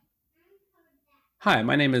Hi,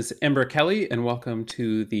 my name is Ember Kelly, and welcome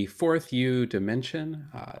to the Fourth U Dimension.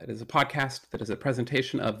 It is a podcast that is a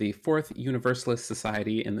presentation of the Fourth Universalist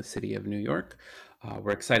Society in the city of New York.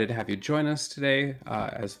 We're excited to have you join us today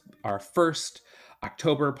as our first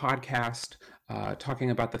October podcast,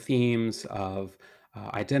 talking about the themes of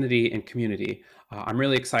identity and community. I'm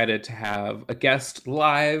really excited to have a guest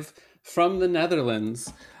live from the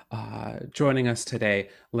Netherlands joining us today,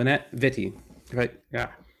 Leneth Witte. Right? Yeah.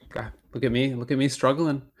 God, look at me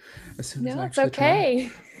struggling as soon as I No, it's actually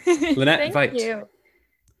try. okay. Leneth Thank Witte. you.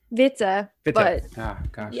 Witte, Witte. but Ah,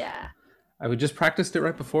 gosh. yeah, I would just practiced it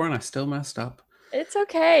right before and I still messed up. it's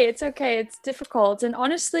okay. It's okay. It's difficult. And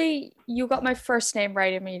honestly, you got my first name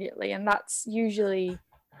right immediately, and that's usually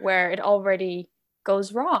where it already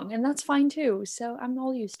goes wrong, and that's fine too. So I'm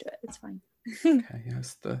all used to it. It's fine. Okay,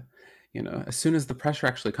 yes, as soon as the pressure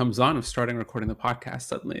actually comes on of starting recording the podcast,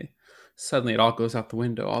 suddenly it all goes out the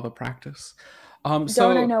window, all the practice. Don't I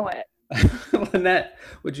So know it? Leneth,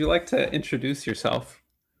 would you like to introduce yourself?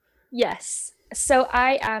 Yes. So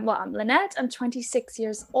I'm Leneth. I'm 26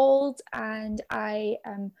 years old, and I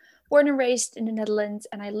am born and raised in the Netherlands,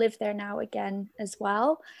 and I live there now again as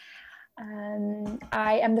well.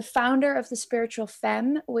 I am the founder of the Spiritual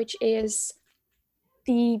Femme, which is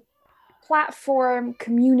the platform,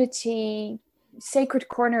 community, sacred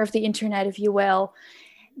corner of the internet, if you will,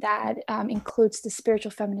 that includes the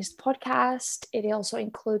Spiritual Feminist podcast. It also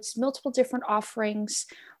includes multiple different offerings,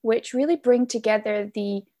 which really bring together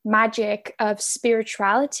the magic of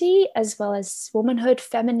spirituality as well as womanhood,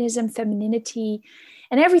 feminism, femininity,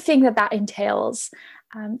 and everything that entails.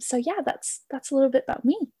 So yeah, that's a little bit about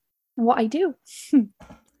me and what I do.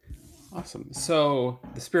 Awesome. So,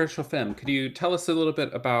 the Spiritual Femme, could you tell us a little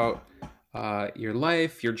bit about your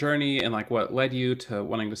life, your journey, and like what led you to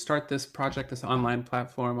wanting to start this project, this online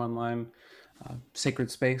platform, online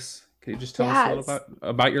sacred space? Could you just tell us a little Yes,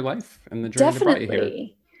 about your life and the journey that brought you here?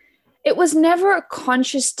 definitely. It was never a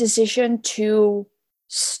conscious decision to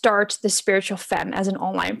start the Spiritual Femme as an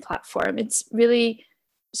online platform. It's really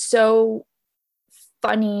so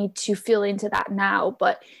funny to feel into that now.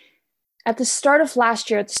 But at the start of last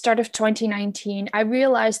year, at the start of 2019, I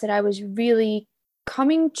realized that I was really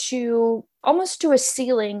coming to almost to a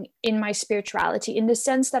ceiling in my spirituality, in the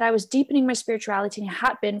sense that I was deepening my spirituality and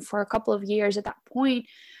had been for a couple of years at that point.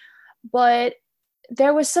 But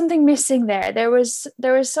there was something missing there. There was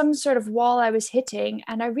some sort of wall I was hitting,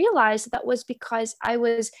 and I realized that was because I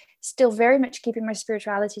was still very much keeping my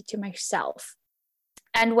spirituality to myself.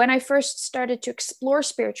 And when I first started to explore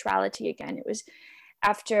spirituality again, it was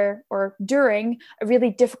after or during a really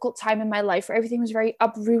difficult time in my life where everything was very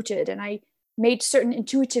uprooted, and I made certain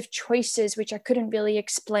intuitive choices which I couldn't really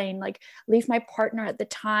explain, like leave my partner at the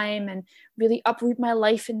time and really uproot my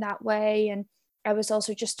life in that way. And I was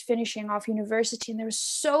also just finishing off university, and there was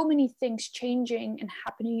so many things changing and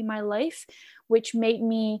happening in my life which made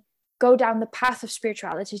me go down the path of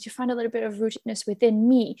spirituality to find a little bit of rootedness within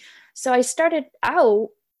me. So I started out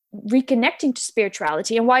reconnecting to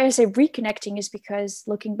spirituality. And why I say reconnecting is because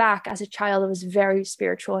looking back as a child, I was very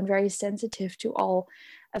spiritual and very sensitive to all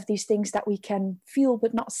of these things that we can feel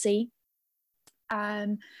but not see.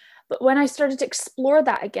 Um, but when I started to explore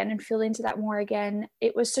that again and feel into that more again,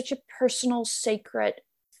 it was such a personal, sacred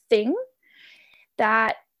thing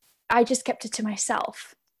that I just kept it to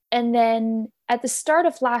myself. And then at the start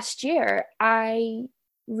of last year, I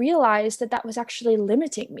realized that that was actually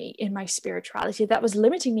limiting me in my spirituality. That was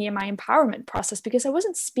limiting me in my empowerment process because I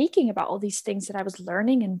wasn't speaking about all these things that I was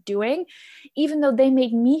learning and doing, even though they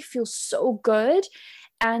made me feel so good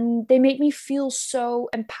and they made me feel so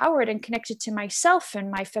empowered and connected to myself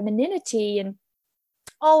and my femininity and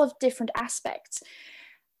all of different aspects.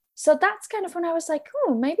 So that's kind of when I was like,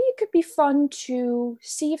 oh, maybe it could be fun to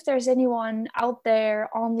see if there's anyone out there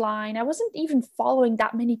online. I wasn't even following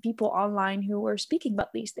that many people online who were speaking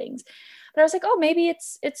about these things. But I was like, oh, maybe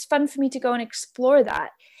it's fun for me to go and explore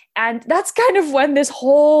that. And that's kind of when this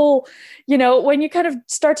whole, when you kind of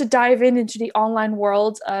start to dive into the online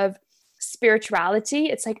world of spirituality,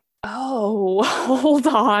 it's like, oh, hold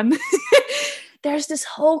on. There's this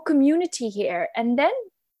whole community here. And then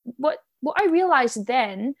what I realized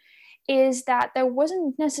then is that there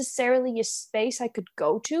wasn't necessarily a space I could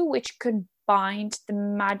go to which combined the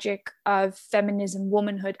magic of feminism,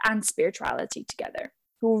 womanhood, and spirituality together,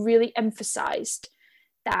 who really emphasized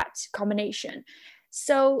that combination.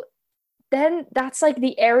 So then that's like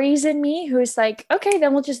the Aries in me who's like, okay,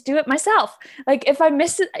 then we'll just do it myself. Like if I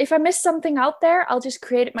miss something out there, I'll just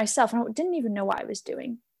create it myself. And I didn't even know what I was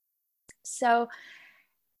doing. So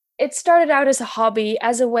it started out as a hobby,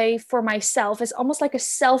 as a way for myself, as almost like a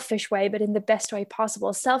selfish way, but in the best way possible,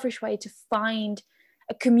 a selfish way to find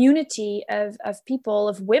a community of people,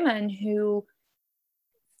 of women who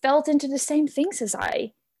felt into the same things as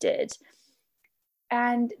I did.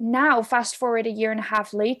 And now, fast forward a year and a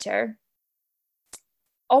half later,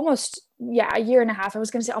 almost, yeah, a year and a half. I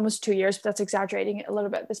was going to say almost 2 years, but that's exaggerating it a little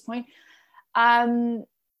bit at this point.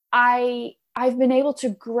 I've been able to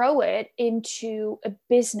grow it into a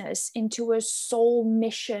business, into a soul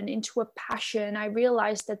mission, into a passion. I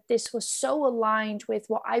realized that this was so aligned with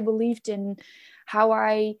what I believed in, how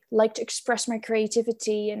I like to express my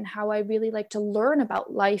creativity, and how I really like to learn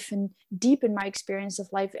about life and deepen my experience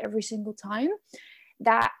of life every single time,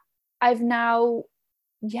 that I've now,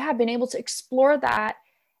 yeah, been able to explore that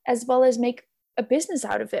as well as make a business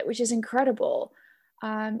out of it, which is incredible.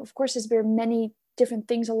 Of course, there's been many different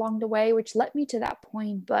things along the way which led me to that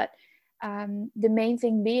point, but the main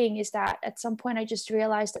thing being is that at some point I just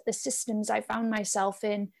realized that the systems I found myself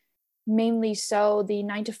in, mainly so the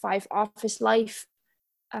 9 to 5 office life,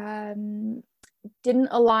 didn't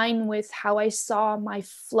align with how I saw my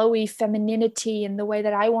flowy femininity and the way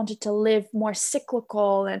that I wanted to live, more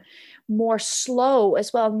cyclical and more slow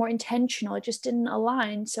as well, more intentional. It just didn't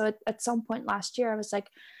align. So at some point last year, I was like,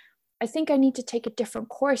 I think I need to take a different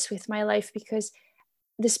course with my life, because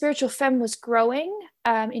the spiritual femme was growing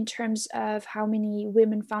in terms of how many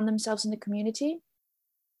women found themselves in the community,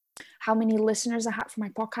 how many listeners I had for my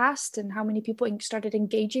podcast, and how many people started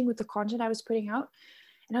engaging with the content I was putting out.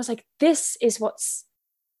 And I was like, this is what's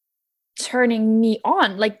turning me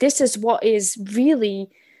on. Like, this is what is really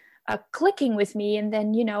clicking with me. And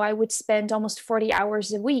then, I would spend almost 40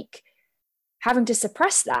 hours a week having to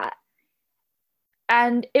suppress that.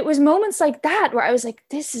 And it was moments like that where I was like,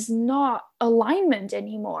 this is not alignment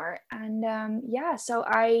anymore. And so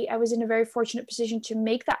I was in a very fortunate position to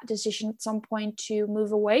make that decision at some point to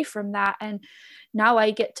move away from that. And now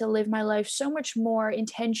I get to live my life so much more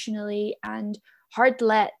intentionally and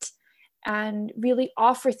heart-let, and really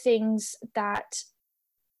offer things that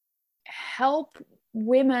help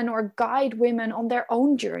women or guide women on their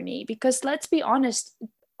own journey. Because let's be honest,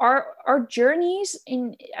 our journeys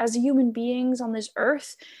as human beings on this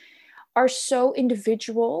earth are so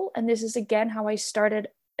individual. And this is again how I started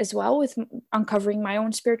as well, with uncovering my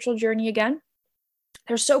own spiritual journey again.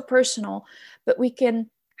 They're so personal, but we can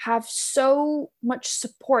have so much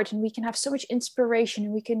support, and we can have so much inspiration,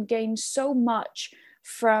 and we can gain so much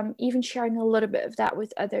from even sharing a little bit of that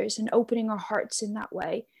with others and opening our hearts in that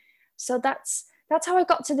way. So that's how I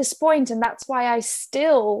got to this point, and that's why I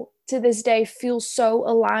still to this day feel so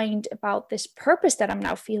aligned about this purpose that I'm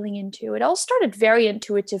now feeling into. It all started very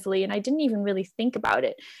intuitively, and I didn't even really think about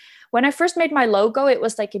it. When I first made my logo, it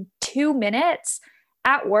was like in 2 minutes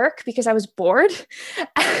at work because I was bored,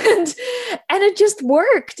 and it just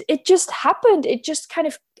worked. It just happened. It just kind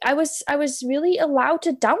of, I was really allowed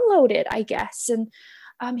to download it, I guess. And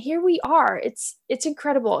here we are. It's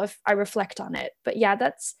incredible if I reflect on it. But yeah,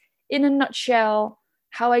 that's in a nutshell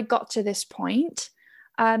how I got to this point.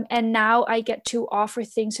 And now I get to offer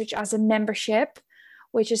things such as a membership,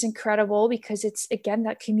 which is incredible because it's, again,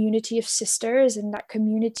 that community of sisters and that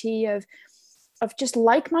community of just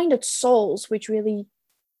like-minded souls, which really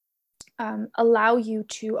allow you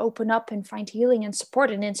to open up and find healing and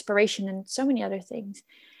support and inspiration and so many other things.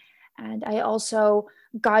 And I also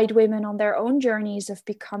guide women on their own journeys of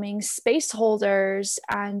becoming space holders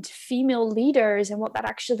and female leaders and what that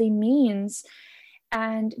actually means.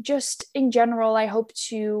 And just in general, I hope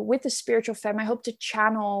to, with the spiritual femme, I hope to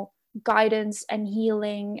channel guidance and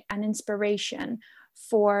healing and inspiration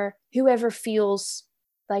for whoever feels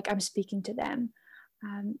like I'm speaking to them.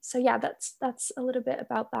 So yeah, that's a little bit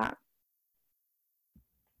about that.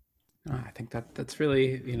 I think that's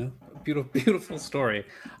really, a beautiful story.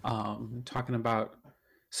 Talking about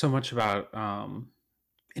so much about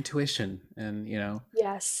intuition and,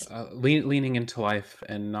 Yes. leaning into life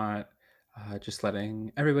and not just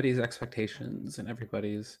letting everybody's expectations and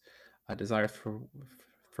everybody's desire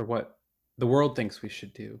for what the world thinks we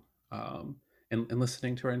should do, and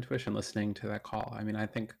listening to our intuition, listening to that call. I mean, I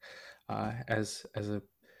think as a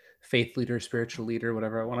faith leader, spiritual leader,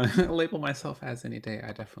 whatever I want to label myself as any day,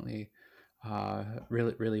 I definitely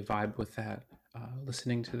really vibe with that,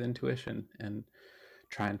 listening to the intuition and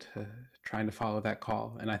trying to follow that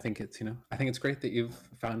call. And I think it's great that you've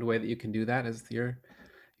found a way that you can do that as your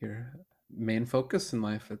main focus in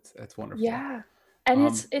life. It's wonderful. Yeah.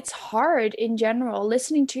 And it's hard in general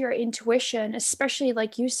listening to your intuition, especially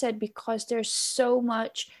like you said, because there's so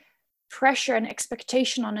much pressure and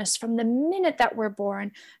expectation on us from the minute that we're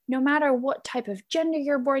born, no matter what type of gender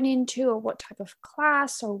you're born into or what type of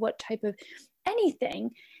class or what type of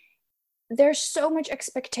anything. There's so much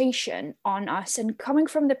expectation on us. And coming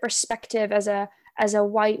from the perspective as a as a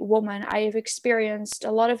white woman, I have experienced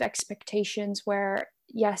a lot of expectations where,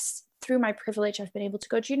 yes, through my privilege, I've been able to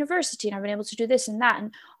go to university and I've been able to do this and that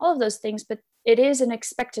and all of those things, but it is an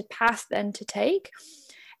expected path then to take.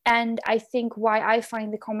 And I think why I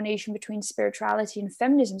find the combination between spirituality and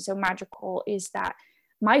feminism so magical is that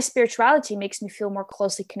my spirituality makes me feel more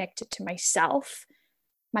closely connected to myself.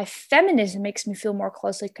 My feminism makes me feel more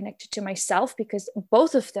closely connected to myself, because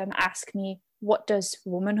both of them ask me, what does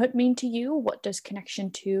womanhood mean to you? What does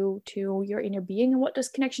connection to your inner being, and what does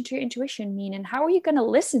connection to your intuition mean? And how are you going to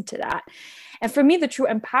listen to that? And for me, the true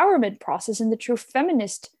empowerment process and the true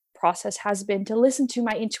feminist process has been to listen to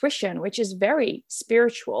my intuition, which is very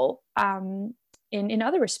spiritual in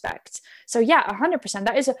other respects. So yeah, 100%.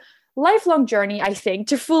 That is a lifelong journey, I think,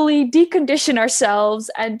 to fully decondition ourselves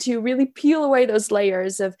and to really peel away those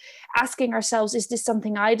layers of asking ourselves, is this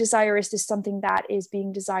something I desire? Is this something that is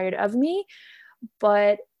being desired of me?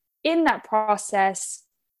 But in that process,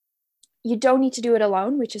 you don't need to do it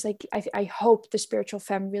alone, which is like, I hope the spiritual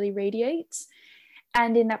femme really radiates.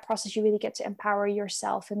 And in that process, you really get to empower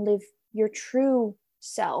yourself and live your true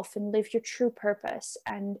self and live your true purpose.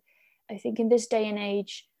 And I think in this day and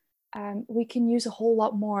age, we can use a whole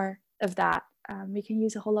lot more of that. We can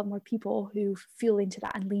use a whole lot more people who feel into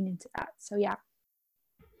that and lean into that. So yeah.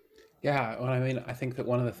 Yeah, well, I mean, I think that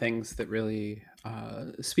one of the things that really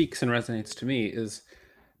speaks and resonates to me is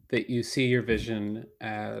that you see your vision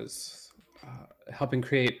as helping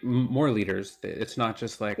create more leaders. It's not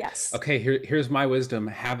just like, Yes. okay, here's my wisdom,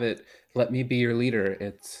 have it, let me be your leader.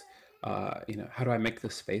 It's, how do I make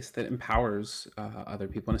this space that empowers other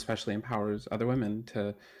people, and especially empowers other women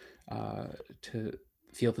to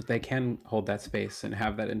feel that they can hold that space and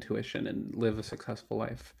have that intuition and live a successful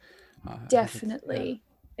life. Definitely.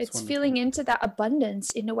 It's It's wonderful. feeling into that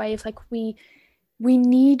abundance in a way of like, we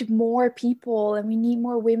need more people and we need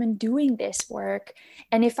more women doing this work.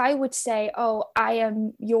 And if I would say, oh, I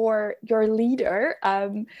am your leader,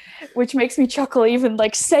 which makes me chuckle even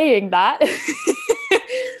like saying that,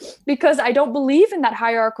 because I don't believe in that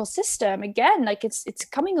hierarchical system. Again, like it's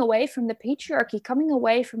coming away from the patriarchy, coming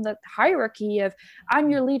away from the hierarchy of I'm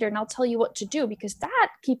your leader and I'll tell you what to do, because that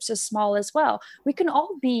keeps us small as well. We can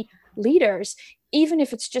all be leaders, even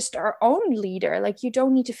if it's just our own leader. Like, you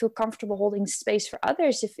don't need to feel comfortable holding space for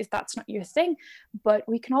others if that's not your thing, but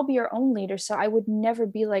we can all be our own leader. So I would never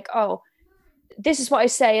be like, oh, this is what I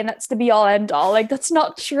say and that's the be all end all. Like, that's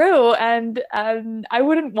not true. And I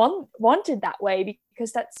wouldn't want it that way,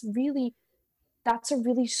 because that's a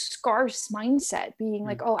really scarce mindset, being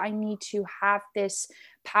like, oh, I need to have this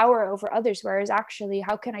power over others, whereas actually,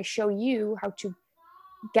 how can I show you how to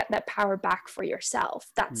get that power back for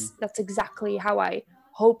yourself? That's exactly how I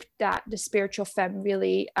hope that the spiritual femme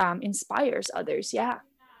really inspires others. Yeah.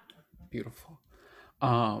 Beautiful.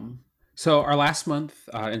 So our last month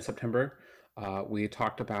in September, we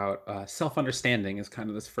talked about self-understanding as kind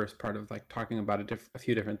of this first part of like talking about a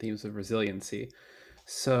few different themes of resiliency.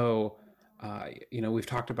 So, we've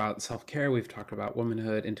talked about self-care, we've talked about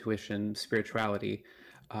womanhood, intuition, spirituality.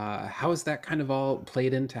 How has that kind of all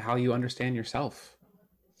played into how you understand yourself?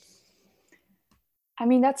 I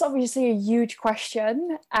mean, that's obviously a huge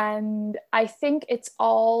question. And I think it's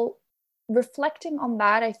all reflecting on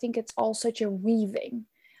that. I think it's all such a weaving.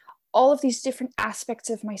 All of these different aspects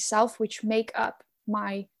of myself, which make up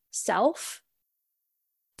myself,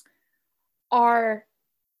 are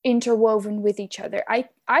interwoven with each other.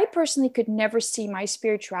 I personally could never see my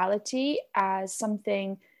spirituality as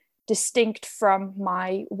something distinct from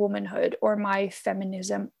my womanhood or my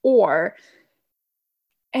feminism or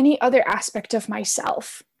any other aspect of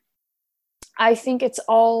myself. I think it's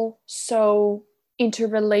all so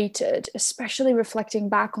interrelated, especially reflecting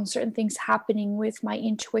back on certain things happening with my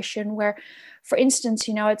intuition, where, for instance,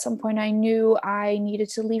 at some point I knew I needed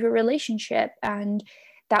to leave a relationship, and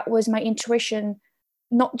that was my intuition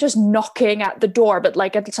not just knocking at the door, but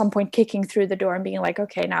like at some point kicking through the door and being like,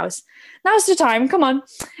 okay, now's the time, come on.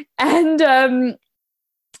 And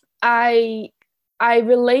I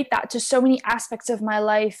relate that to so many aspects of my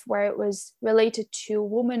life, where it was related to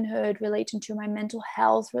womanhood, related to my mental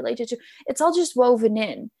health, related to, it's all just woven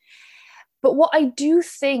in. But what I do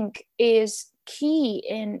think is key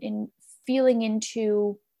in feeling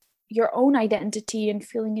into your own identity and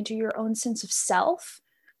feeling into your own sense of self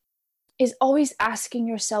is always asking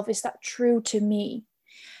yourself, is that true to me?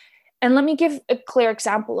 And let me give a clear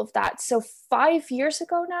example of that. So 5 years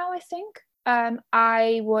ago now, I think,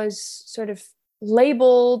 I was sort of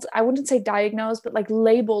labeled, I wouldn't say diagnosed, but like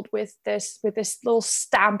labeled with this little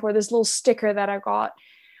stamp or this little sticker that I got,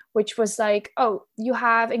 which was like, oh, you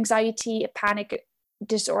have anxiety, a panic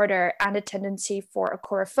disorder, and a tendency for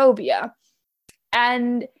agoraphobia.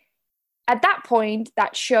 And at that point,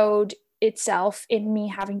 that showed itself in me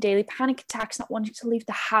having daily panic attacks, not wanting to leave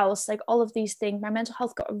the house, like all of these things. My mental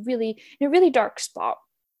health got in a really dark spot.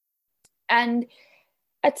 And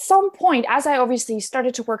at some point, as I obviously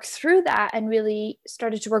started to work through that and really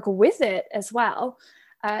started to work with it as well,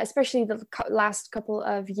 especially the last couple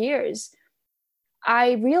of years,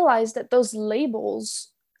 I realized that those labels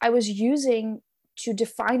I was using to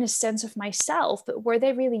define a sense of myself, but were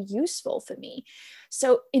they really useful for me?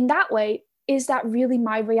 So, in that way, is that really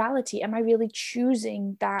my reality? Am I really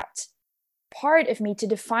choosing that part of me to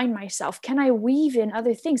define myself? Can I weave in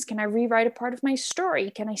other things? Can I rewrite a part of my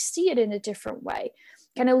story? Can I see it in a different way?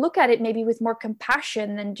 Can I look at it maybe with more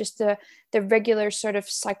compassion than just the regular sort of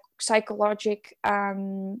psychologic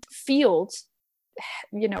field,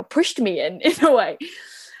 pushed me in a way?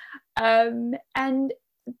 And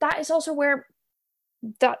that is also where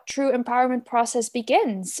that true empowerment process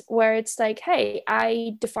begins, where it's like, hey,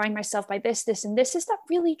 I define myself by this, this, and this. Is that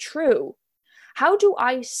really true? How do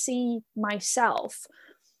I see myself?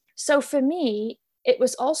 So for me, it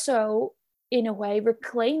was also, in a way,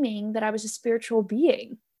 reclaiming that I was a spiritual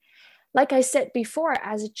being. Like I said before,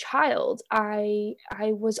 as a child, I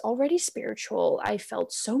was already spiritual. I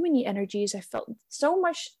felt so many energies. I felt so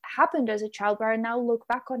much happened as a child, where I now look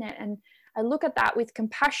back on it and I look at that with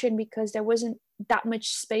compassion, because there wasn't that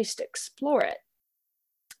much space to explore it.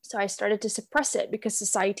 So I started to suppress it, because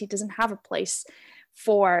society doesn't have a place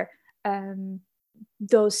for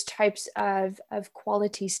those types of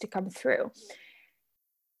qualities to come through.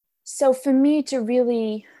 So for me to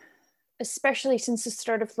really, especially since the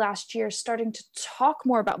start of last year, starting to talk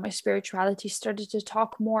more about my spirituality, started to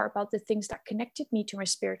talk more about the things that connected me to my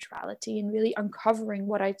spirituality, and really uncovering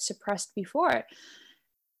what I'd suppressed before,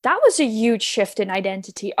 that was a huge shift in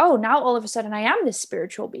identity. Oh, now all of a sudden I am this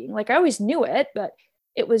spiritual being. Like, I always knew it, but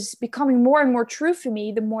it was becoming more and more true for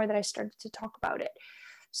me the more that I started to talk about it.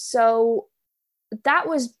 So that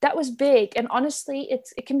was big. And honestly,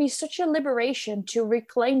 it can be such a liberation to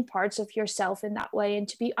reclaim parts of yourself in that way, and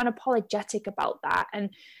to be unapologetic about that. And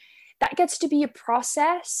that gets to be a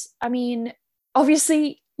process. I mean,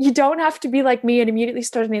 obviously, you don't have to be like me and immediately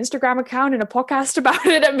start an Instagram account and a podcast about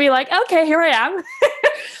it and be like, okay, here I am.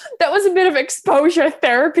 That was a bit of exposure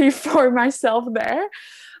therapy for myself there.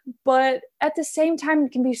 But at the same time,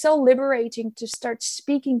 it can be so liberating to start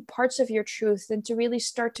speaking parts of your truth, and to really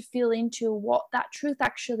start to feel into what that truth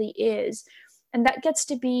actually is. And that gets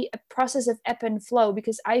to be a process of ebb and flow,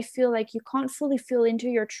 because I feel like you can't fully feel into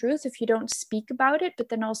your truth if you don't speak about it. But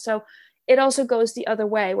then also, it also goes the other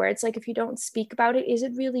way, where it's like, if you don't speak about it, is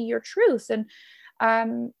it really your truth? And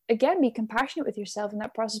again, be compassionate with yourself in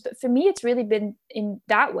that process. But for me, it's really been in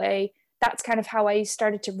that way. That's kind of how I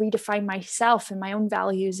started to redefine myself and my own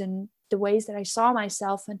values and the ways that I saw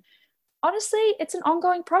myself. And honestly, it's an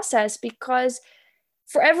ongoing process, because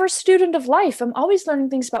forever student of life, I'm always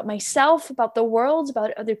learning things about myself, about the world,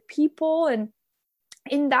 about other people. And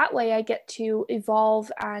in that way, I get to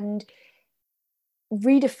evolve and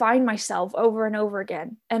redefine myself over and over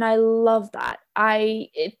again. And I love that.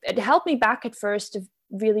 It held me back at first of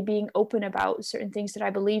really being open about certain things that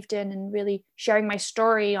I believed in, and really sharing my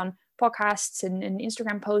story on podcasts and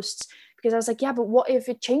Instagram posts, because I was like, yeah, but what if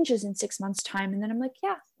it changes in 6 months' time? And then I'm like,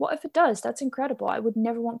 yeah, what if it does? That's incredible. I would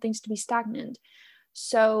never want things to be stagnant.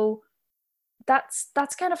 So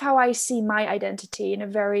that's kind of how I see my identity, in a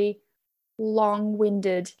very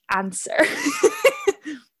long-winded answer.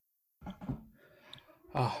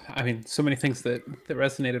 Oh, I mean, so many things that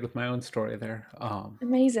resonated with my own story there.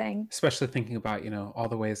 Amazing. Especially thinking about, all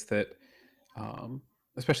the ways that,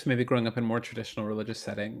 especially maybe growing up in more traditional religious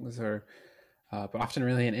settings, or but often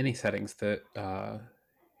really in any settings that,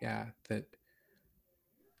 that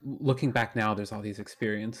looking back now, there's all these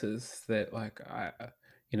experiences that, like, I,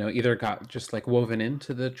 either got just like woven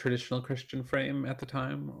into the traditional Christian frame at the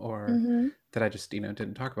time, or Mm-hmm. that I just,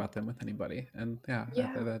 didn't talk about them with anybody. And yeah,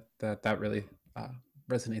 Yeah. that really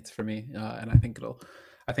resonates for me. And I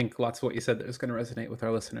think lots of what you said that is going to resonate with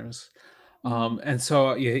our listeners. Mm-hmm. And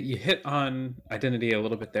so you hit on identity a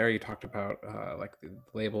little bit there. You talked about like the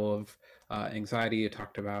label of anxiety. You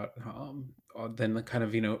talked about then the kind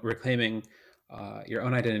of, reclaiming your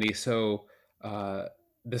own identity. So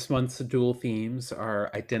this month's dual themes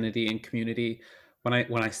are identity and community. When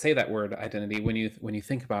I say that word identity, when you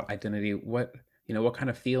think about identity, what kind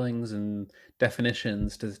of feelings and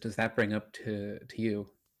definitions does that bring up to you?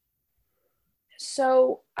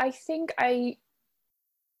 So I think I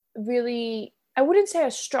wouldn't say I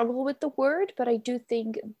struggle with the word, but I do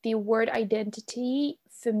think the word identity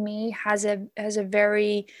for me has a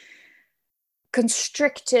very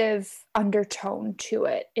constrictive undertone to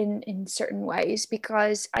it in certain ways,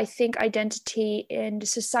 because I think identity in the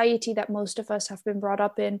society that most of us have been brought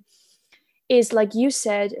up in is, like you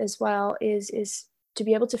said as well, is to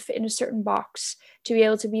be able to fit in a certain box, to be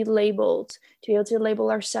able to be labeled, to be able to label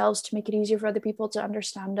ourselves, to make it easier for other people to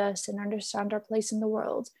understand us and understand our place in the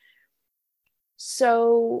world.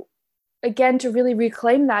 So again, to really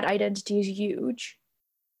reclaim that identity is huge,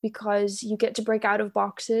 because you get to break out of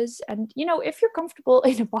boxes. And, you know, if you're comfortable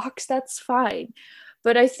in a box, that's fine.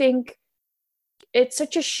 But I think it's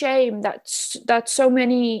such a shame that so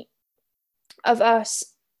many of us,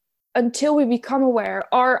 until we become aware,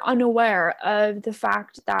 are unaware of the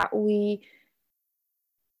fact that we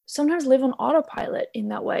sometimes live on autopilot in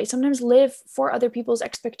that way, sometimes live for other people's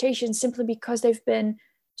expectations simply because they've been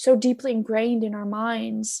so deeply ingrained in our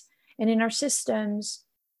minds and in our systems.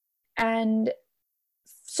 And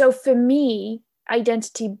so for me,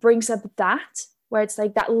 identity brings up that, where it's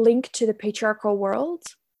like that link to the patriarchal world.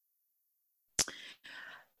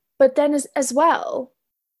 But then as well,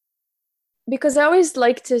 because I always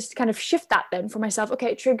like to kind of shift that then for myself.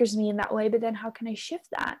 Okay, it triggers me in that way, but then how can I shift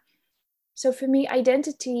that? So for me,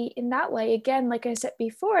 identity in that way, again, like I said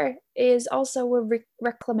before, is also a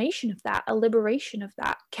reclamation of that, a liberation of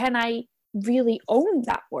that. Can I really own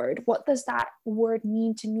that word? What does that word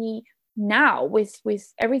mean to me now, with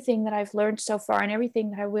everything that I've learned so far and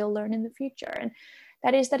everything that I will learn in the future? And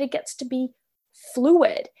that is that it gets to be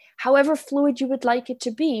fluid, however fluid you would like it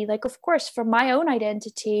to be. Like, of course, for my own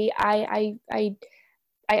identity, I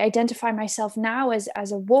identify myself now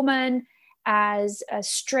as a woman, as a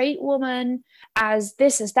straight woman, as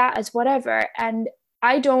this, as that, as whatever. And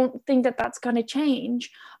I don't think that that's going to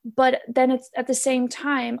change. But then it's at the same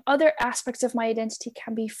time, other aspects of my identity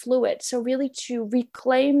can be fluid. So really to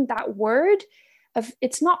reclaim that word of,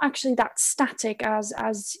 it's not actually that static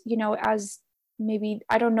as you know, as maybe,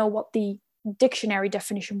 I don't know what the dictionary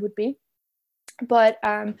definition would be. But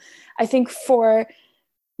I think for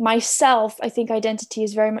myself, I think identity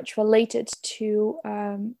is very much related to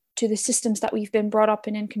the systems that we've been brought up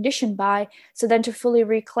in and conditioned by. So then to fully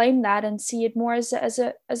reclaim that and see it more as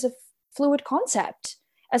a fluid concept,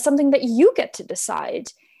 as something that you get to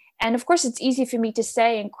decide. And of course, it's easy for me to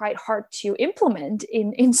say and quite hard to implement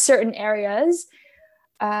in certain areas.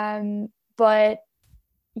 But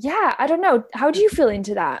yeah, I don't know. How do you feel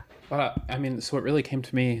into that? I mean, so what really came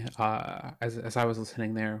to me as I was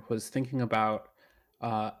listening there was thinking about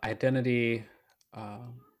identity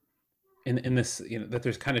in this, you know, that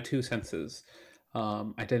there's kind of two senses.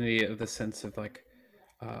 Identity of the sense of like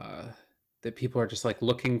uh, that people are just like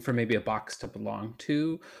looking for maybe a box to belong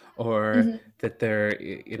to, or Mm-hmm. that they're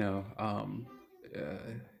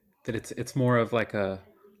that it's more of like a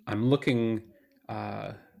I'm looking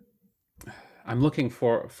uh, I'm looking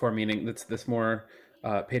for meaning. That's this more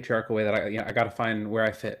patriarchal way that I got to find where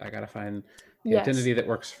I fit. I got to find the Yes. identity that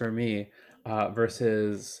works for me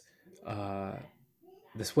versus uh,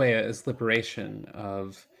 this way is liberation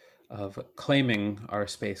of claiming our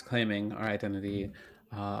space, claiming our identity,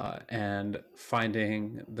 and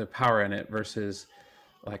finding the power in it versus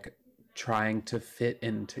like trying to fit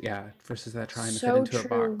into versus that trying to fit So into a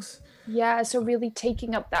true. box. Yeah, so really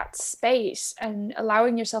taking up that space and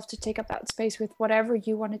allowing yourself to take up that space with whatever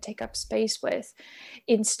you want to take up space with,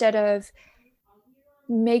 instead of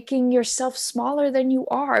making yourself smaller than you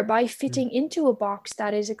are by Mm. fitting into a box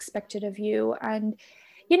that is expected of you. And,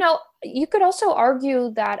 you know, you could also argue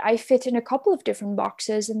that I fit in a couple of different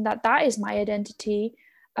boxes and that is my identity.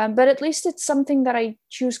 But at least it's something that I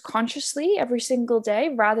choose consciously every single day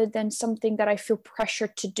rather than something that I feel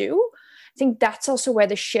pressured to do. I think that's also where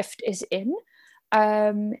the shift is in.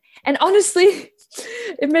 And honestly,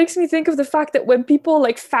 it makes me think of the fact that when people,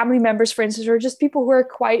 like family members, for instance, or just people who are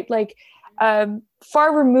quite like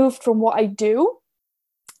far removed from what I do,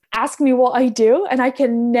 ask me what I do, and I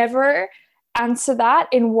can never answer that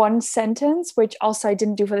in one sentence, which also I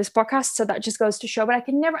didn't do for this podcast. So that just goes to show, but I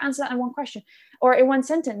can never answer that in one question or in one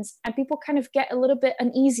sentence. And people kind of get a little bit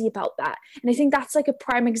uneasy about that. And I think that's like a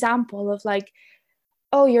prime example of like,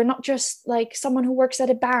 oh, you're not just like someone who works at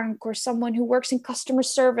a bank or someone who works in customer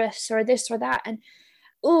service or this or that. And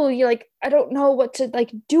oh, you're like, I don't know what to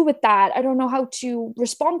like do with that. I don't know how to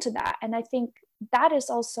respond to that. And I think that is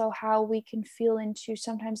also how we can feel into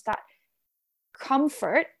sometimes that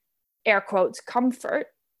comfort, air quotes, comfort,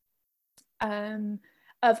 um,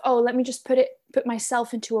 of, oh, let me just put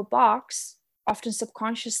myself into a box, often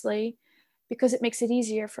subconsciously, because it makes it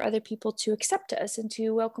easier for other people to accept us and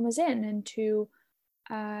to welcome us in and to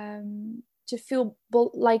feel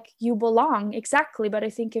like you belong. Exactly. But I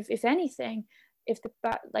think if anything, if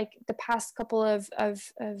the past couple of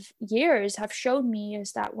years have shown me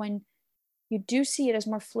is that when you do see it as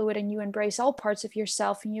more fluid and you embrace all parts of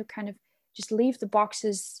yourself and you kind of just leave the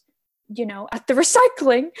boxes, at the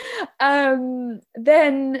recycling,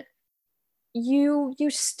 then you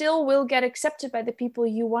still will get accepted by the people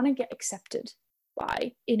you want to get accepted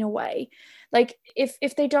by, in a way. Like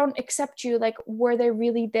if they don't accept you, like, were they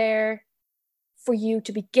really there for you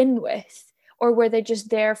to begin with, or were they just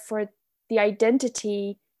there for the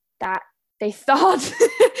identity that they thought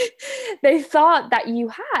they thought that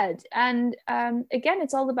you had? And again,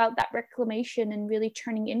 it's all about that reclamation and really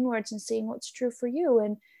turning inwards and seeing what's true for you,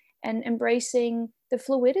 and embracing the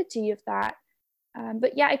fluidity of that.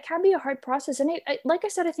 But yeah, it can be a hard process. And like I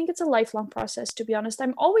said, I think it's a lifelong process, to be honest.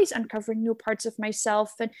 I'm always uncovering new parts of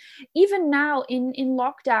myself. And even now in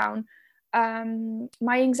lockdown,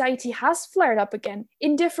 my anxiety has flared up again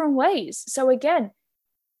in different ways. So again,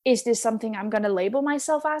 is this something I'm going to label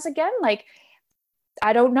myself as again? Like,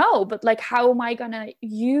 I don't know, but like, how am I going to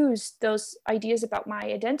use those ideas about my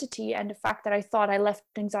identity and the fact that I thought I left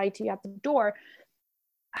anxiety at the door?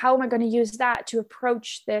 How am I going to use that to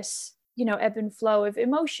approach this, ebb and flow of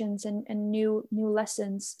emotions and new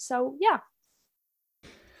lessons? So yeah.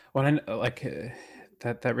 Well, I like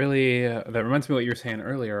that really that reminds me of what you were saying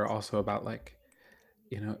earlier, also about like,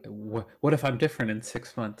 what if I'm different in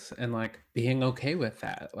 6 months, and like being okay with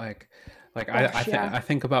that. Like Gosh, yeah. I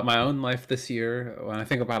think about my own life this year, when I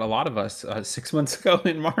think about a lot of us 6 months ago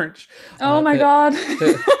in March, Oh my that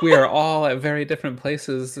God. we are all at very different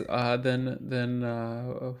places than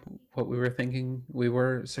what we were thinking we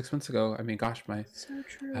were 6 months ago. I mean, gosh, So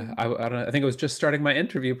true. I think it was just starting my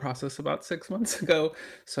interview process about 6 months ago.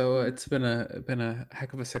 So Yeah. it's been a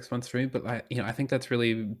heck of a 6 months for me. But I think that's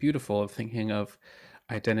really beautiful, of thinking of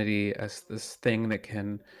identity as this thing that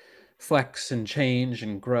can flex and change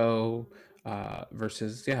and grow,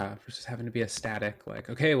 versus having to be a static, like,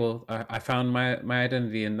 okay, well, I found my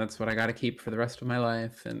identity and that's what I got to keep for the rest of my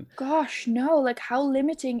life. And Gosh, no, like, how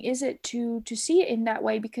limiting is it to see it in that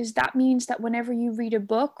way? Because that means that whenever you read a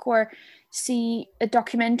book or see a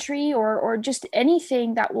documentary or just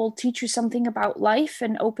anything that will teach you something about life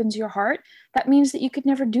and opens your heart, that means that you could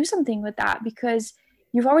never do something with that, because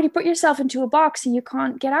you've already put yourself into a box and you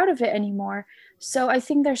can't get out of it anymore. So I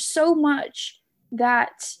think there's so much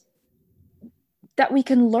that we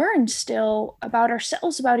can learn still about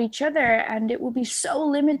ourselves, about each other, and it will be so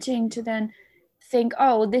limiting to then think,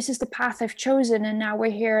 oh, this is the path I've chosen and now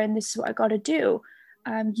we're here and this is what I got to do.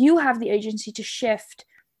 You have the agency to shift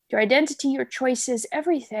your identity, your choices,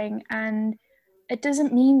 everything. And it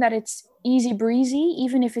doesn't mean that it's easy breezy.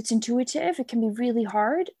 Even if it's intuitive, it can be really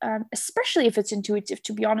hard, especially if it's intuitive,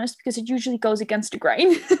 to be honest, because it usually goes against the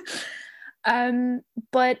grain.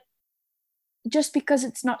 But just because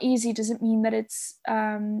it's not easy doesn't mean that it's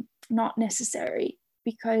not necessary.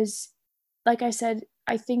 Because, like I said,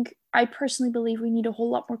 I personally believe we need a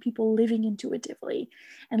whole lot more people living intuitively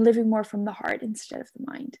and living more from the heart instead of the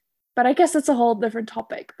mind. But I guess that's a whole different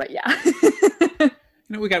topic. But yeah.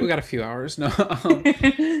 we got a few hours. No.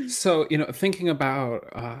 So thinking about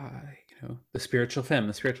the spiritual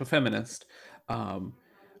the spiritual feminist.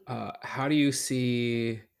 How do you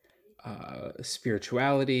see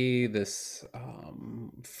spirituality, this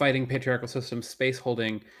fighting patriarchal system, space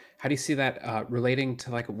holding? How do you see that relating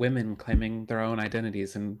to like women claiming their own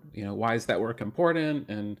identities, and why is that work important?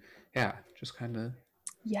 And yeah, just kind of.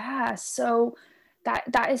 Yeah, so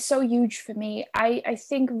that is so huge for me. I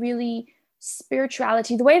think really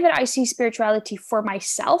spirituality, the way that I see spirituality for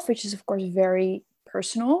myself, which is of course very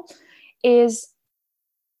personal, is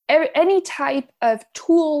any type of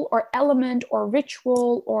tool or element or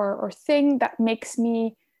ritual or thing that makes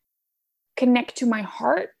me connect to my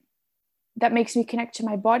heart, that makes me connect to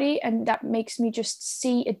my body, and that makes me just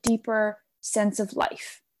see a deeper sense of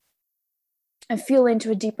life and feel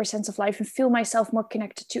into a deeper sense of life and feel myself more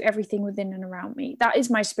connected to everything within and around me. That is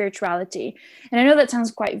my spirituality. And I know that sounds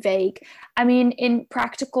quite vague. I mean, in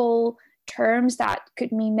practical terms, that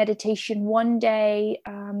could mean meditation one day,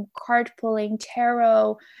 card pulling,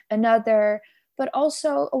 tarot another, but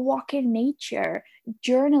also a walk in nature,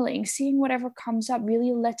 journaling, seeing whatever comes up,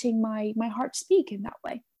 really letting my heart speak in that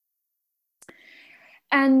way.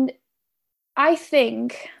 And I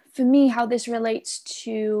think for me, how this relates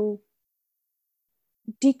to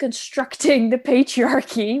deconstructing the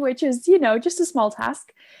patriarchy, which is, just a small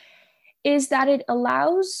task, is that it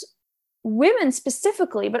allows women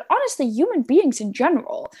specifically, but honestly, human beings in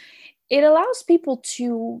general, it allows people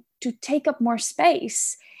to take up more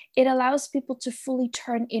space. It allows people to fully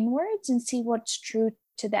turn inwards and see what's true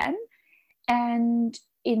to them. And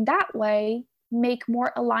in that way, make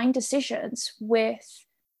more aligned decisions with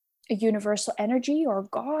a universal energy or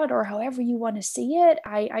God, or however you want to see it.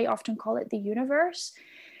 I often call it the universe,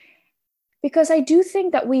 because I do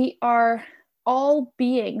think that we are all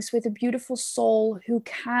beings with a beautiful soul who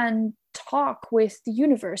can talk with the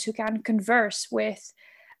universe, who can converse with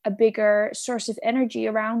a bigger source of energy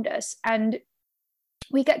around us. And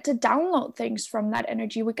we get to download things from that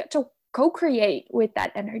energy. We get to co-create with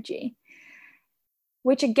that energy,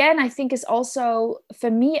 which again, I think is also,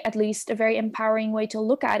 for me at least, a very empowering way to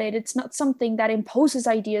look at it. It's not something that imposes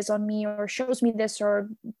ideas on me or shows me this or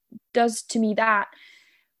does to me that,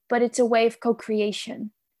 but it's a way of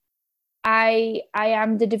co-creation. I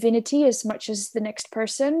am the divinity as much as the next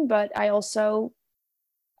person, but I also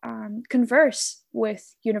converse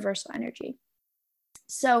with universal energy.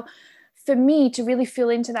 So for me to really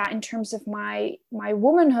feel into that in terms of my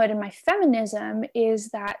womanhood and my feminism is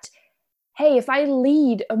that, hey, if I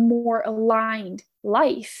lead a more aligned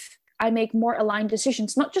life, I make more aligned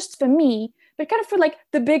decisions, not just for me, but kind of for like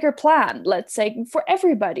the bigger plan, let's say, for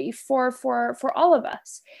everybody, for all of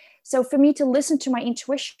us. So for me to listen to my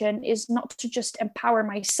intuition is not to just empower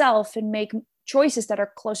myself and make choices that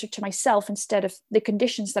are closer to myself instead of the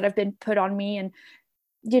conditions that have been put on me and,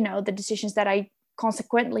 you know, the decisions that I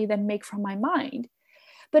consequently then make from my mind.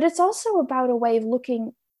 But it's also about a way of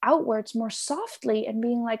looking outwards more softly and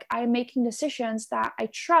being like, I'm making decisions that I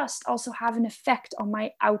trust also have an effect on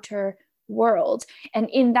my outer world. And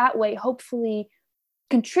in that way, hopefully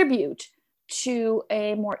contribute to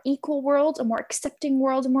a more equal world, a more accepting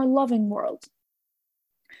world, a more loving world.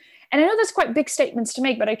 And I know that's quite big statements to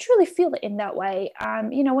make, but I truly feel it in that way.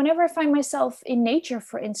 You know, whenever I find myself in nature,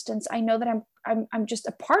 for instance, I know that I'm just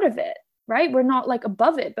a part of it, right? We're not like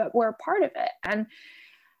above it, but we're a part of it. And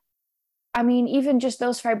I mean, even just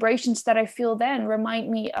those vibrations that I feel then remind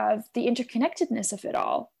me of the interconnectedness of it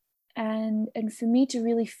all. And for me to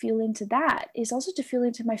really feel into that is also to feel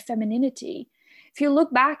into my femininity. If you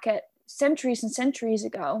look back at centuries and centuries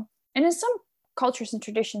ago, and in some cultures and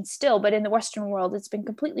traditions still, but in the Western world, it's been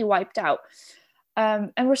completely wiped out.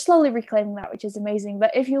 And we're slowly reclaiming that, which is amazing.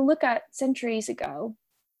 But if you look at centuries ago,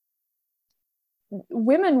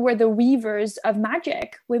 women were the weavers of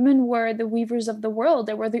magic. Women were the weavers of the world.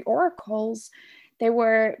 They were the oracles. They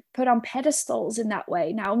were put on pedestals in that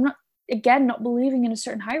way. Now, I'm not, again, not believing in a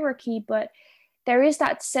certain hierarchy, but there is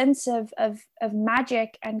that sense of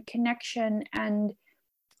magic and connection and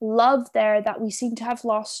love there that we seem to have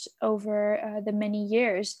lost over the many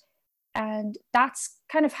years. And that's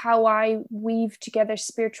kind of how I weave together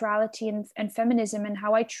spirituality and feminism, and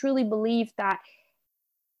how I truly believe that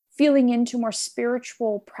feeling into more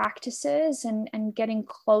spiritual practices and getting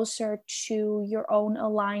closer to your own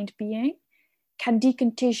aligned being can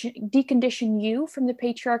decondition you from the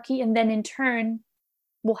patriarchy, and then in turn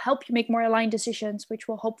will help you make more aligned decisions, which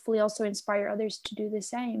will hopefully also inspire others to do the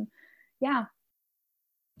same. Yeah.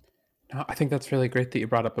 No, I think that's really great that you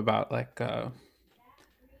brought up about like, I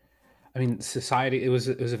mean, society. It was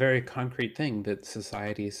a very concrete thing that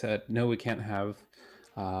society said, no, we can't have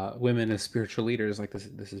women as spiritual leaders. Like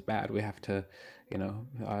this is bad. We have to, you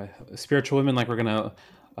know, spiritual women. Like we're gonna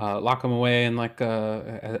lock them away and like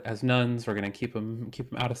as nuns. We're gonna keep them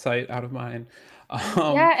out of sight, out of mind.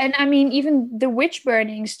 Um, Yeah, and I mean, even the witch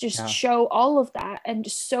burnings just yeah. show all of that. And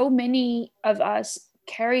just so many of us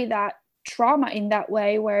carry that trauma in that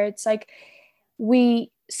way, where it's like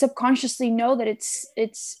we subconsciously know that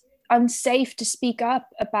it's unsafe to speak up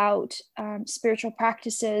about spiritual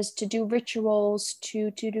practices, to do rituals,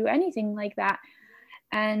 to do anything like that.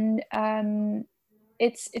 And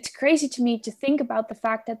it's crazy to me to think about the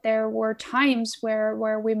fact that there were times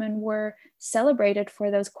where women were celebrated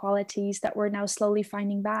for those qualities that we're now slowly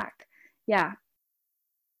finding back. Yeah.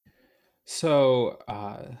 So,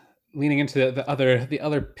 leaning into the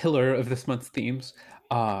other pillar of this month's themes,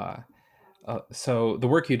 uh, so the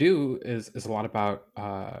work you do is a lot about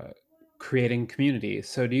creating community.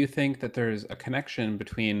 So, do you think that there's a connection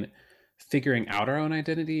between figuring out our own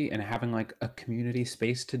identity and having like a community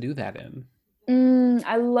space to do that in?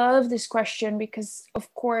 I love this question because,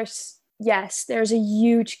 of course, yes, there's a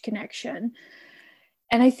huge connection.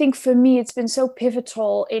 And I think for me, it's been so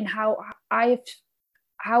pivotal in how I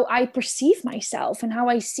perceive myself and how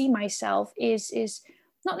I see myself is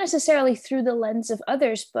not necessarily through the lens of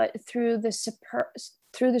others, but through the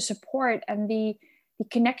support and the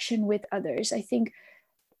connection with others. I think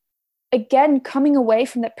again, coming away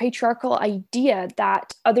from that patriarchal idea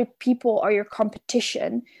that other people are your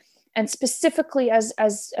competition, and specifically as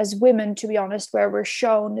women, to be honest, where we're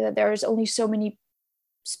shown that there is only so many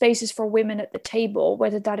spaces for women at the table,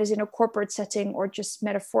 whether that is in a corporate setting or just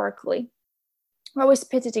metaphorically. we're always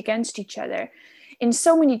pitted against each other in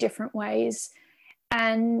so many different ways.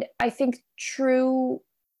 And I think true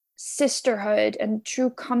sisterhood and true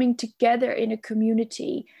coming together in a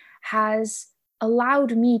community has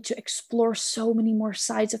allowed me to explore so many more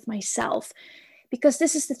sides of myself. Because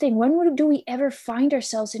this is the thing, when do we ever find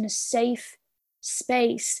ourselves in a safe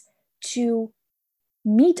space to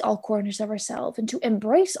meet all corners of ourselves and to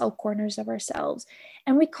embrace all corners of ourselves?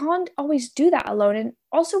 And we can't always do that alone. And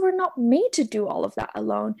also, we're not made to do all of that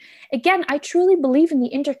alone. Again, I truly believe in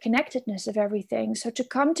the interconnectedness of everything. So to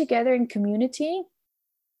come together in community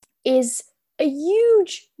is a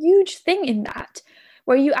huge, huge thing in that,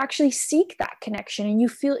 where you actually seek that connection and you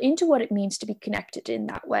feel into what it means to be connected in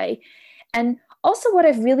that way. And also, what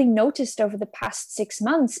I've really noticed over the past 6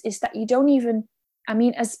 months is that you don't even, I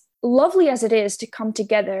mean, as lovely as it is to come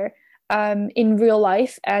together in real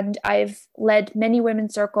life, and I've led many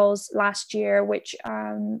women's circles last year, which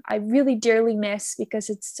I really dearly miss, because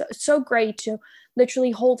it's so great to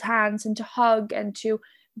literally hold hands and to hug and to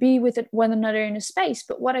be with one another in a space.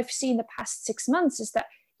 But what I've seen the past 6 months is that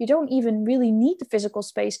you don't even really need the physical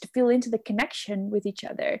space to feel into the connection with each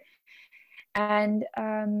other. And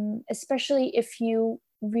especially if you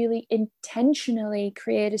really intentionally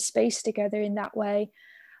create a space together in that way,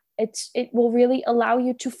 it will really allow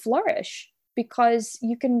you to flourish, because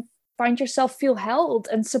you can find yourself feel held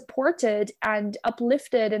and supported and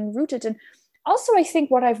uplifted and rooted. And also, I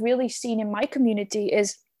think what I've really seen in my community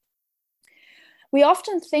is we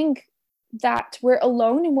often think that we're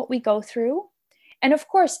alone in what we go through. And of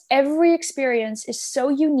course, every experience is so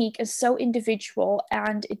unique and so individual,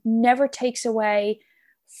 and it never takes away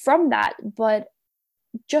from that. But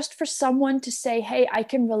just for someone to say, hey, I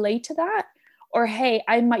can relate to that, or hey,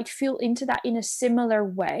 I might feel into that in a similar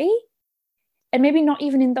way, and maybe not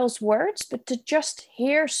even in those words, but to just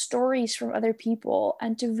hear stories from other people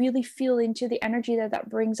and to really feel into the energy that that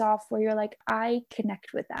brings off, where you're like, I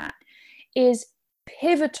connect with that, is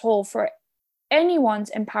pivotal for anyone's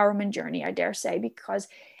empowerment journey, I dare say, because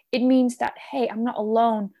it means that, hey, I'm not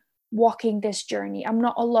alone walking this journey. I'm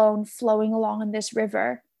not alone flowing along in this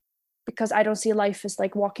river, because I don't see life as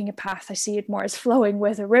like walking a path. I see it more as flowing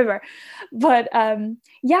with a river. But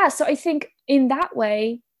yeah, so I think in that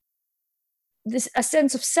way, this a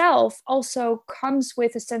sense of self also comes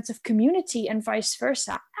with a sense of community, and vice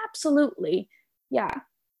versa. Absolutely. Yeah.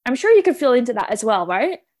 I'm sure you could feel into that as well,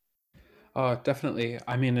 right? Oh, definitely.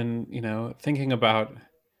 I mean, and thinking about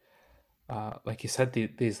like you said,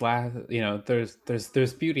 these last,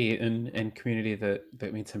 there's beauty in community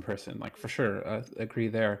that meets in person, like for sure, agree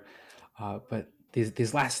there. But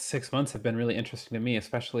these last 6 months have been really interesting to me,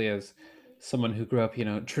 especially as someone who grew up,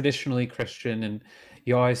 traditionally Christian, and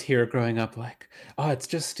you always hear growing up like, oh, it's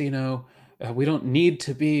just, we don't need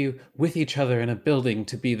to be with each other in a building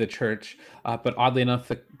to be the church. But oddly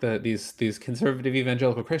enough, these conservative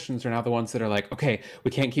evangelical Christians are now the ones that are like, okay,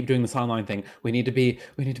 we can't keep doing this online thing. We need to be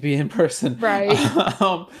in person. Right.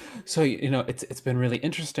 Um, so it's been really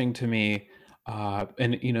interesting to me,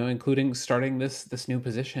 and including starting this new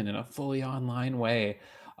position in a fully online way,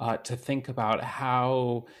 to think about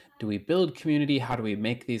how do we build community, how do we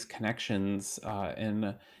make these connections,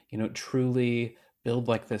 and truly build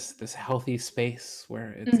like this healthy space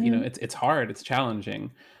where it's Mm-hmm. it's hard, it's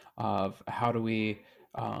challenging, of how do we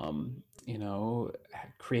um, you know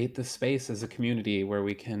create this space as a community where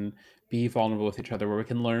we can be vulnerable with each other, where we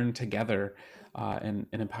can learn together, and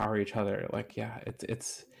empower each other. Like, yeah,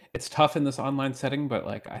 it's tough in this online setting, but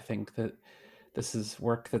like I think that this is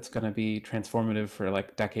work that's going to be transformative for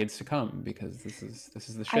like decades to come, because this is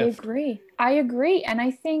the I shift. agree. I agree. And I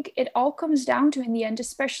think it all comes down to, in the end,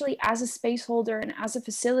 especially as a space holder and as a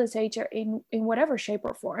facilitator in whatever shape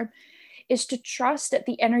or form, is to trust that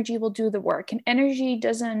the energy will do the work. And energy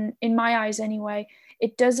doesn't, in my eyes anyway,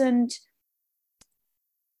 it doesn't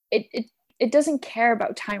it it, it doesn't care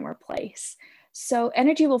about time or place. So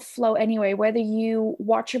energy will flow anyway, whether you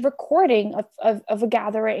watch a recording of a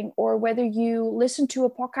gathering, or whether you listen to a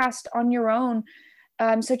podcast on your own,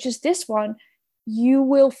 such as this one. You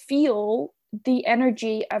will feel the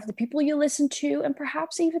energy of the people you listen to, and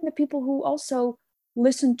perhaps even the people who also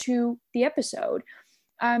listen to the episode.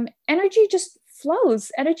 Energy just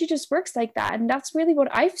flows, energy just works like that. And that's really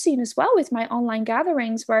what I've seen as well with my online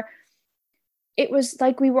gatherings, where it was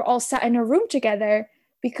like we were all sat in a room together,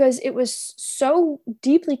 because it was so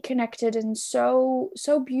deeply connected and so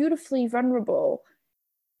beautifully vulnerable,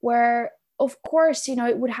 where of course,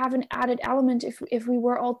 it would have an added element if we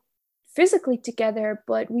were all physically together,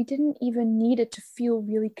 but we didn't even need it to feel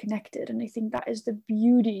really connected. And I think that is the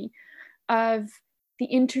beauty of the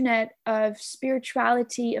internet of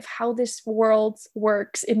spirituality, of how this world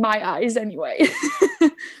works, in my eyes anyway.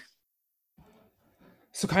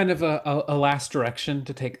 So kind of a last direction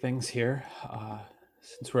to take things here,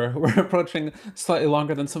 since we're approaching slightly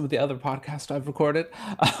longer than some of the other podcasts I've recorded.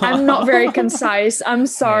 I'm not very concise. I'm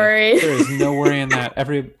sorry. There is no worry in that.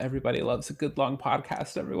 Everybody loves a good long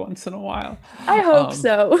podcast every once in a while. I hope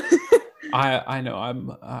so. I know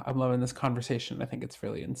I'm loving this conversation. I think it's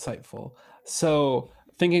really insightful. So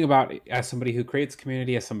thinking about, as somebody who creates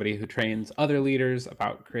community, as somebody who trains other leaders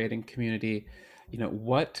about creating community,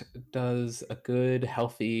 what does a good,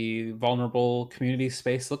 healthy, vulnerable community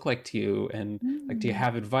space look like to you? And like, do you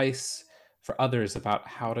have advice for others about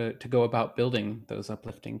how to go about building those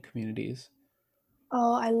uplifting communities?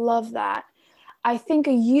 Oh, I love that. I think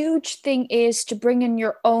a huge thing is to bring in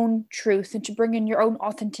your own truth and to bring in your own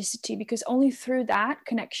authenticity, because only through that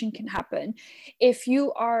connection can happen. If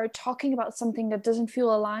you are talking about something that doesn't feel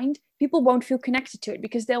aligned, people won't feel connected to it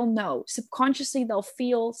because they'll know. Subconsciously, they'll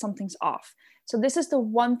feel something's off. So this is the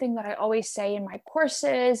one thing that I always say in my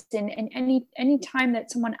courses and any time that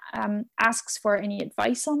someone asks for any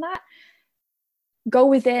advice on that. Go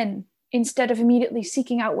within instead of immediately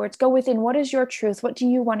seeking outwards. Go within. What is your truth? What do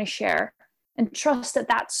you want to share? And trust that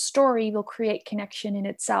that story will create connection in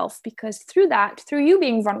itself, because through you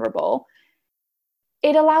being vulnerable,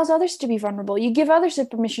 it allows others to be vulnerable. You give others a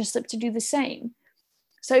permission slip to do the same.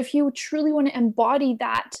 So if you truly want to embody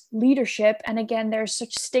that leadership, and again, there's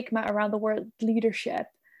such stigma around the word leadership,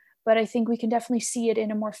 but I think we can definitely see it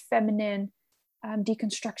in a more feminine,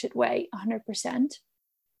 deconstructed way, 100%.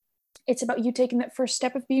 It's about you taking that first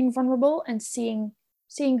step of being vulnerable and seeing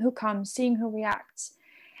who comes, seeing who reacts.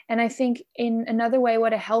 And I think in another way,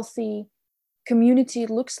 what a healthy community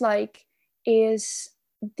looks like is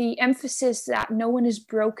the emphasis that no one is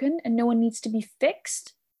broken and no one needs to be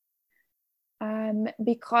fixed.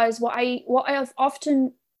 Because what I have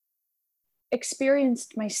often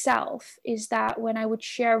experienced myself is that when I would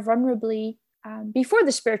share vulnerably, before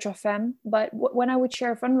the spiritual femme, but when I would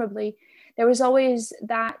share vulnerably, there was always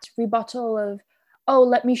that rebuttal of, oh,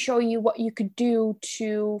 let me show you what you could do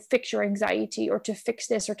to fix your anxiety or to fix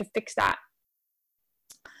this or to fix that.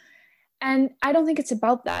 And I don't think it's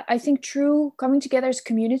about that. I think true coming together as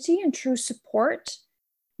community and true support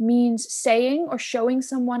means saying or showing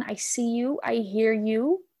someone, I see you, I hear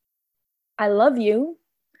you, I love you,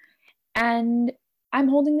 and I'm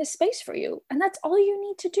holding this space for you. And that's all you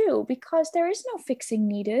need to do, because there is no fixing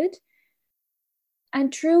needed.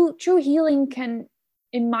 And true healing can,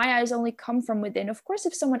 in my eyes, only come from within. Of course,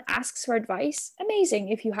 if someone asks for advice, amazing.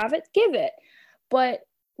 If you have it, give it. But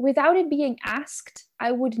without it being asked,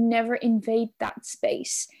 I would never invade that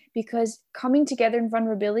space, because coming together in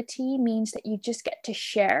vulnerability means that you just get to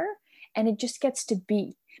share and it just gets to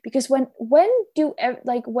be. Because when do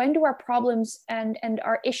our problems and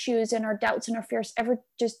our issues and our doubts and our fears ever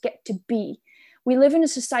just get to be? We live in a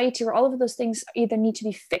society where all of those things either need to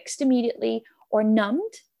be fixed immediately or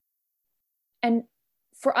numbed. And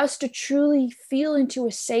for us to truly feel into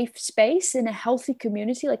a safe space in a healthy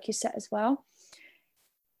community, like you said as well,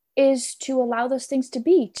 is to allow those things to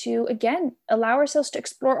be, to, again, allow ourselves to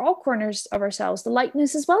explore all corners of ourselves, the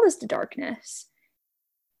lightness as well as the darkness,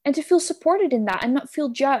 and to feel supported in that and not feel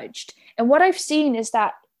judged. And what I've seen is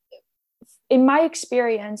that in my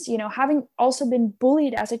experience, having also been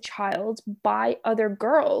bullied as a child by other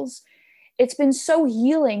girls, it's been so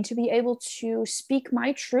healing to be able to speak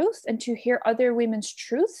my truth and to hear other women's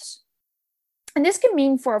truths. And this can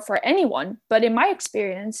mean for anyone, but in my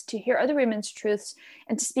experience, to hear other women's truths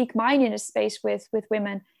and to speak mine in a space with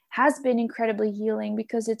women has been incredibly healing,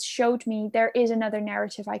 because it's showed me there is another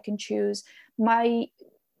narrative I can choose.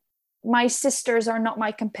 My sisters are not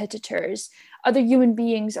my competitors. Other human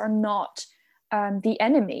beings are not the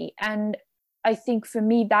enemy. And I think for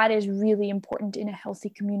me, that is really important in a healthy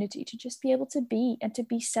community, to just be able to be and to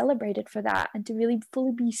be celebrated for that and to really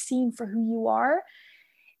fully be seen for who you are,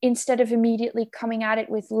 instead of immediately coming at it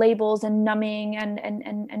with labels and numbing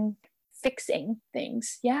and fixing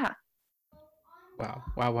things. Yeah. Wow.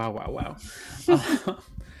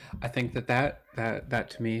 I think that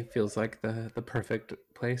to me feels like the perfect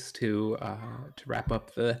place to wrap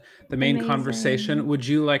up the main Amazing. conversation. Would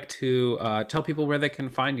you like to tell people where they can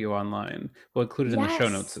find you online? We'll include it in the show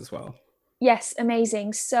notes as well. Yes,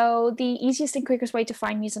 amazing. So the easiest and quickest way to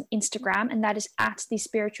find me is on Instagram, and that is at the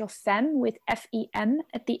spiritual femme with FEM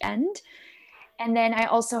at the end. And then I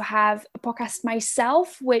also have a podcast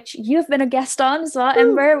myself, which you've been a guest on as well,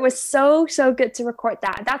 Ember. It was so good to record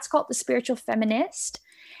that. That's called The Spiritual Feminist.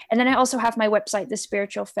 And then I also have my website,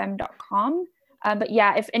 thespiritualfemme.com. But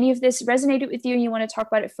yeah, if any of this resonated with you and you want to talk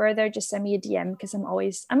about it further, just send me a DM because I'm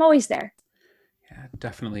always there. Yeah,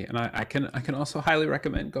 definitely. And I can also highly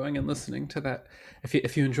recommend going and listening to that.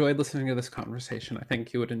 If you enjoyed listening to this conversation, I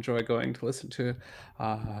think you would enjoy going to listen to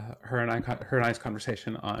her and I's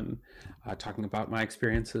conversation on talking about my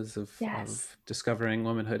experiences Yes. of discovering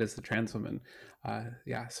womanhood as a trans woman.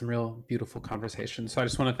 Yeah, some real beautiful conversations. So I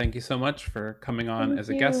just want to thank you so much for coming on Thank as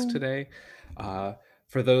a guest you. today.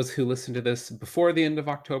 For those who listen to this before the end of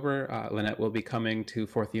October, Leneth will be coming to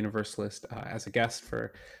Fourth Universalist as a guest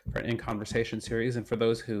for an In Conversation series. And for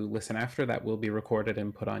those who listen after, that will be recorded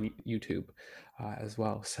and put on YouTube as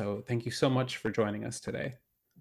well. So thank you so much for joining us today.